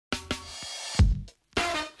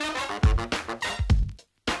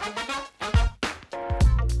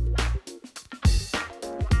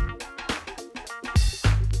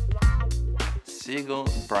Siegel,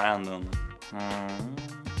 Brandon.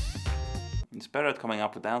 He's better at coming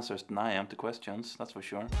up with answers than I am to questions, that's for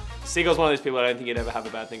sure. Siegel's one of those people I don't think he'd ever have a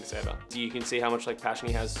bad thing to say about. You can see how much like passion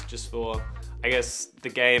he has just for, I guess, the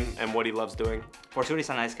game and what he loves doing. For sure he's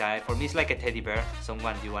a nice guy. For me he's like a teddy bear,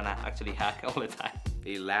 someone you wanna actually hack all the time.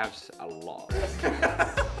 He laughs a lot.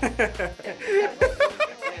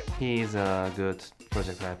 He's a good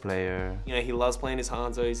Project Live player. You know, he loves playing his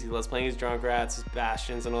Hanzos, he loves playing his Junkrats, his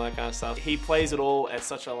Bastions, and all that kind of stuff. He plays it all at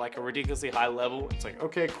such a a ridiculously high level. It's like,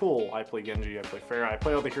 okay, cool. I play Genji, I play Pharah, I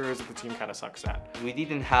play all the heroes that the team kind of sucks at. We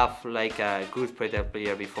didn't have like a good Project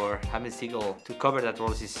player before. Having Siegel to cover that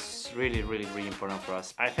role is really important for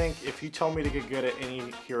us. I think if you tell me to get good at any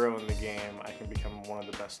hero in the game, I can become one of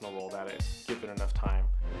the best in the world at it, given enough time.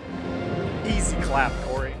 Easy clap,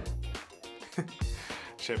 Corey.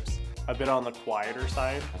 Chips, a bit on the quieter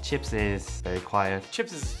side. Chips is very quiet.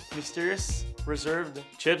 Chips is mysterious, reserved.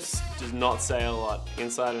 Chips does not say a lot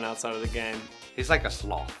inside and outside of the game. He's like a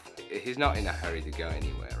sloth. He's not in a hurry to go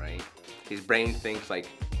anywhere, right? His brain thinks like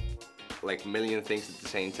a million things at the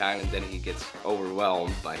same time, and then he gets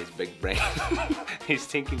overwhelmed by his big brain. He's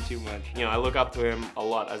thinking too much. You know, I look up to him a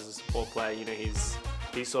lot as a support player. You know,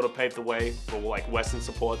 he's sort of paved the way for like Western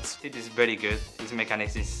supports. It is very good. His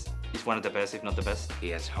mechanics is one of the best, if not the best. He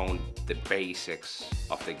has honed the basics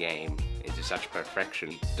of the game into such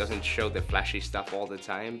perfection. Doesn't show the flashy stuff all the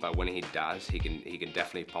time, but when he does, he can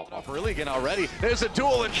definitely pop off. Rilligan already. There's a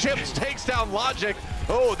duel and Chips takes down Logic.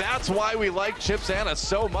 Oh, that's why we like Chips Anna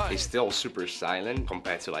so much. He's still super silent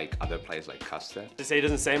compared to like other players like Custa. To say he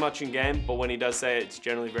doesn't say much in game, but when he does say it, it's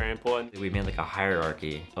generally very important. We made like a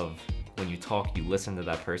hierarchy of when you talk, you listen to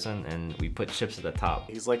that person, and we put Chips at the top.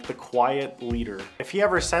 He's like the quiet leader. If he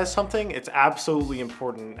ever says something, it's absolutely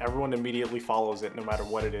important. Everyone immediately follows it, no matter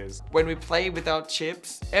what it is. When we play without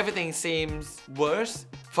Chips, everything seems worse.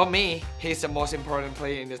 For me, he's the most important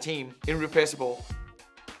player in the team. Irreplaceable.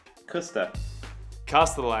 Custa.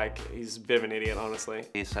 Custa, like, he's a bit of an idiot, honestly.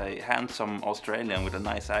 He's a handsome Australian with a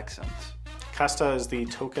nice accent. Custa is the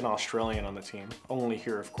token Australian on the team. Only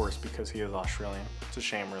here, of course, because he is Australian. It's a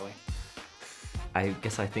shame, really. I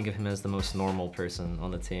guess I think of him as the most normal person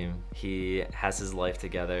on the team. He has his life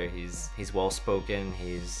together. He's well-spoken.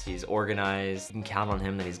 He's organized. You can count on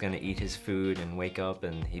him that he's gonna eat his food and wake up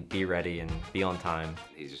and he'd be ready and be on time.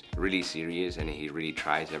 He's really serious and he really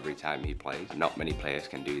tries every time he plays. Not many players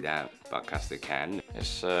can do that, but Custa can.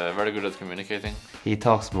 He's very good at communicating. He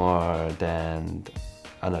talks more than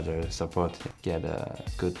another support. Get a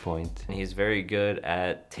good point. And he's very good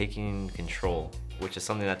at taking control, which is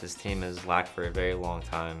something that this team has lacked for a very long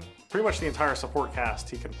time. Pretty much the entire support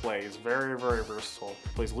cast he can play. He's very versatile. He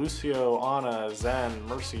plays Lucio, Ana, Zen,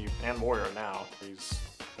 Mercy, and Moira now. He's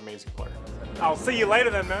an amazing player. I'll see you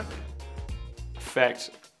later then, man.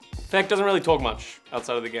 Effect doesn't really talk much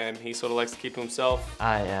outside of the game. He sort of likes to keep to himself.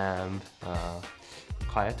 I am a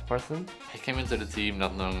quiet person. He came into the team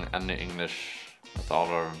not knowing any English at all,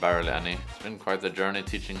 or barely any. It's been quite a journey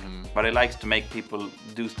teaching him. But he likes to make people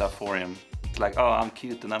do stuff for him. It's like, oh, I'm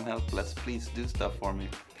cute and I'm helpless, please do stuff for me.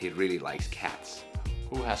 He really likes cats.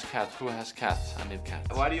 Who has cats? Who has cats? I need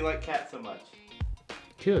cats. Why do you like cats so much?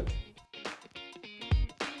 Cute.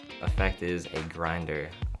 Effect is a grinder.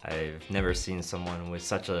 I've never seen someone with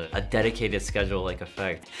such a dedicated schedule like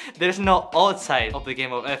Effect. There's no outside of the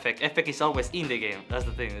game of Effect. Effect is always in the game. That's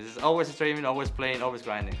the thing. It's always streaming, always playing, always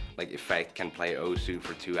grinding. Like Effect can play Osu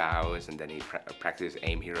for 2 hours and then he practices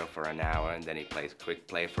aim hero for an hour and then he plays quick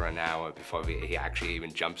play for an hour before he actually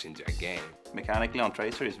even jumps into a game. Mechanically on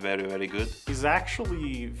Tracer he's very good. He's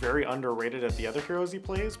actually very underrated at the other heroes he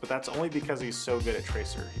plays, but that's only because he's so good at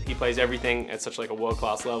Tracer. He plays everything at such like a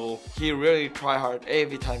world-class level. He really try hard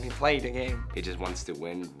every time he plays the game. He just wants to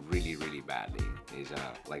win really badly. He's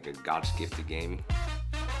like a God's gift to game.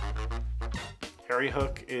 Harry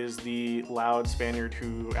Hook is the loud Spaniard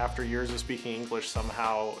who, after years of speaking English,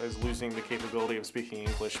 somehow is losing the capability of speaking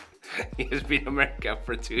English. He has been in America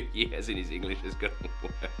for 2 years and his English is getting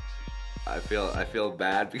worse. I feel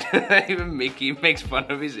bad because even Mickey makes fun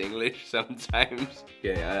of his English sometimes.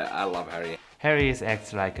 Yeah, I love Harry. Harry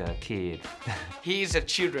acts like a kid. He's a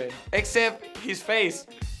children, except his face,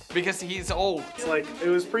 because he's old. It's like, it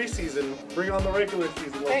was preseason, bring on the regular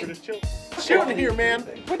season, let's just chill. Shooting here, man.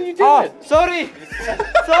 What are you doing? Oh, sorry!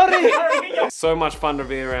 Sorry! So much fun to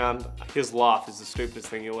be around. His laugh is the stupidest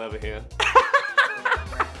thing you'll ever hear.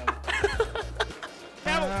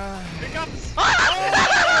 Here comes.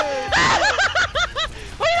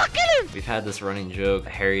 Why not kill him? We've had this running joke.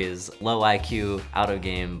 Harry is low IQ out of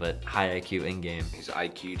game, but high IQ in game. His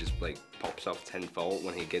IQ just like pops off tenfold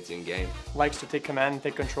when he gets in game. Likes to take command and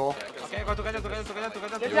take control. Okay, go together.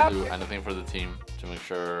 You'll do anything for the team to make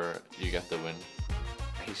sure you get the win.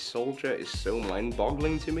 His soldier is so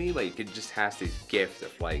mind-boggling to me. Like, it just has this gift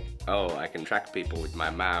of like, oh, I can track people with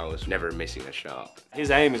my mouse, never missing a shot.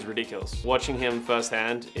 His aim is ridiculous. Watching him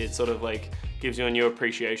firsthand, it sort of like gives you a new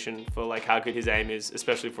appreciation for like how good his aim is,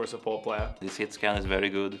 especially for a support player. His hit scan is very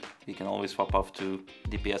good. He can always swap off to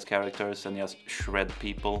DPS characters and just shred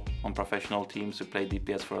people on professional teams who play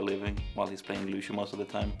DPS for a living while he's playing Lucio most of the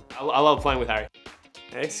time. I love playing with Harry.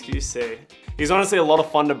 XQC. He's honestly a lot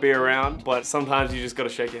of fun to be around, but sometimes you just gotta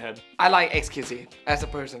shake your head. I like XQC as a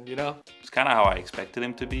person, you know? It's kind of how I expected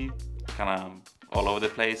him to be. Kind of all over the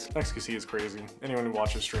place. XQC is crazy. Anyone who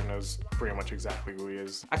watches stream knows pretty much exactly who he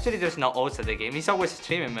is. Actually, there's no odds at the game. He's always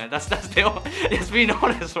streaming, man. That's the only, it's being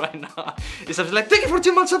honest right now. He's like, thank you for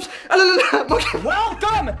 2 months subs.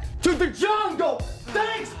 Welcome to the jungle.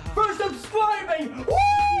 Thanks for subscribing.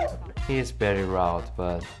 Woo! He is very loud,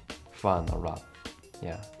 but fun a lot.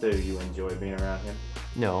 Yeah. Do you enjoy being around him?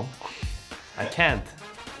 No, I can't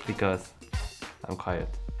because I'm quiet.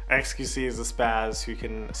 XQC is a spaz who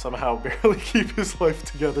can somehow barely keep his life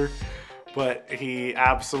together, but he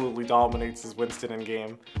absolutely dominates his Winston in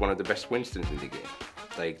game. One of the best Winstons in the game.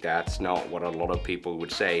 Like, that's not what a lot of people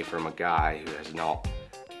would say from a guy who has not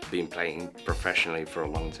been playing professionally for a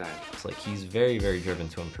long time. It's like he's very, very driven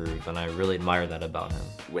to improve, and I really admire that about him.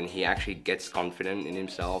 When he actually gets confident in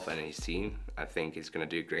himself and his team, I think he's gonna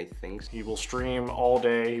do great things. He will stream all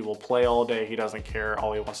day, he will play all day, he doesn't care.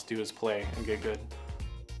 All he wants to do is play and get good.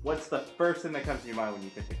 What's the first thing that comes to your mind when you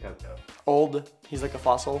think of Coco? Old, he's like a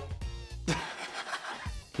fossil.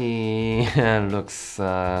 He looks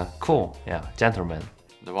cool, yeah, gentleman.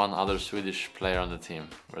 The one other Swedish player on the team.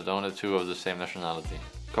 We're the only 2 of the same nationality.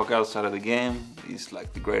 Coco outside of the game, he's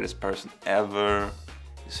like the greatest person ever.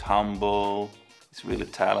 He's humble, he's really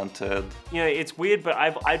talented. You know, it's weird, but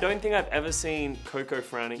I don't think I've ever seen Coco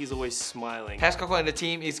frowning. He's always smiling. Has Coco in the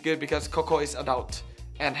team is good because Coco is adult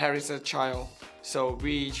and Harry's a child. So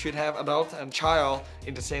we should have adult and child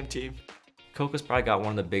in the same team. Coco's probably got one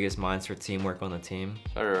of the biggest minds for teamwork on the team.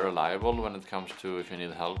 Very reliable when it comes to if you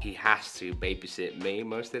need help. He has to babysit me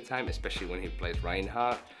most of the time, especially when he plays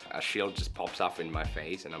Reinhardt. A shield just pops off in my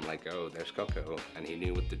face and I'm like, oh, there's Coco, and he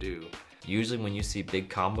knew what to do. Usually when you see big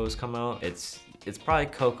combos come out, it's probably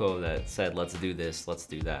Coco that said, let's do this, let's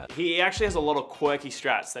do that. He actually has a lot of quirky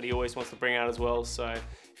strats that he always wants to bring out as well, so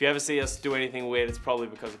if you ever see us do anything weird, it's probably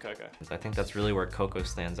because of Coco. I think that's really where Coco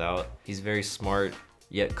stands out. He's very smart,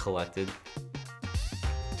 yet collected.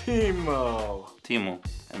 Timo,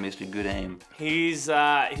 and Mr. Good Aim. He's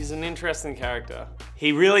an interesting character.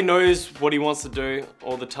 He really knows what he wants to do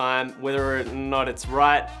all the time, whether or not it's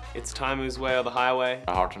right, it's Timu's way or the highway.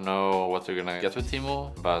 Hard to know what you're gonna get with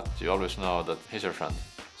Timo, but you always know that he's your friend.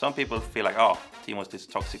 Some people feel like, oh, Timo's this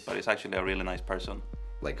toxic, but he's actually a really nice person.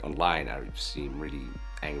 Like, online, I seem really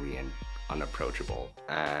angry and unapproachable,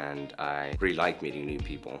 and I really like meeting new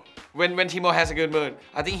people. When Timo has a good mood,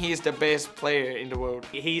 I think he is the best player in the world.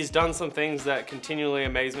 He's done some things that continually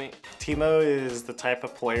amaze me. Timo is the type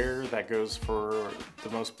of player that goes for the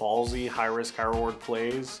most ballsy, high-risk, high-reward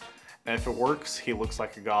plays. And if it works, he looks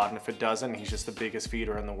like a god, and if it doesn't, he's just the biggest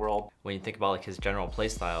feeder in the world. When you think about like his general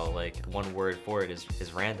playstyle, like one word for it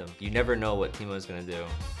is random. You never know what Timo's gonna do.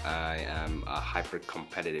 I am a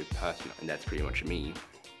hyper-competitive person, and that's pretty much me.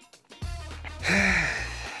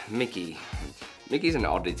 Mickey's an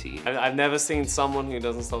oddity. I've never seen someone who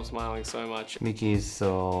doesn't stop smiling so much. Mickey is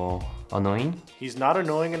so annoying. He's not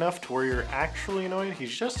annoying enough to where you're actually annoyed.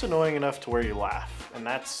 He's just annoying enough to where you laugh. And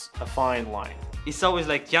that's a fine line. He's always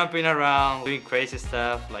like jumping around, doing crazy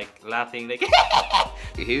stuff, like laughing, like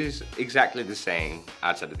He's exactly the same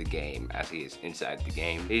outside of the game as he is inside the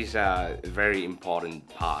game. He's a very important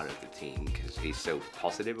part of the team because he's so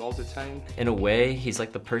positive all the time. In a way, he's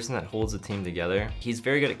like the person that holds the team together. He's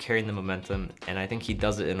very good at carrying the momentum, and I think he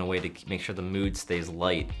does it in a way to make sure the mood stays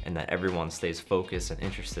light and that everyone stays focused and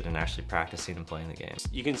interested in actually practicing and playing the game.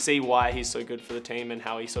 You can see why he's so good for the team and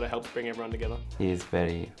how he sort of helps bring everyone together. He is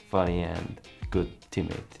very funny and good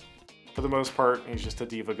teammate. For the most part, he's just a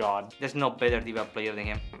diva god. There's no better diva player than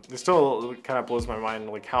him. It still kind of blows my mind,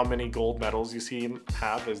 like how many gold medals you see him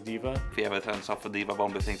have as diva. If he ever turns off a diva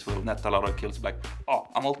bomb, he thinks we'll net a lot of kills. Like, oh,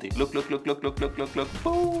 I'm ulti. Look,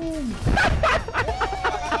 boom.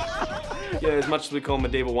 Yeah, as much as we call him a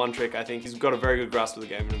diva one trick, I think he's got a very good grasp of the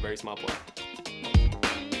game and a very smart player.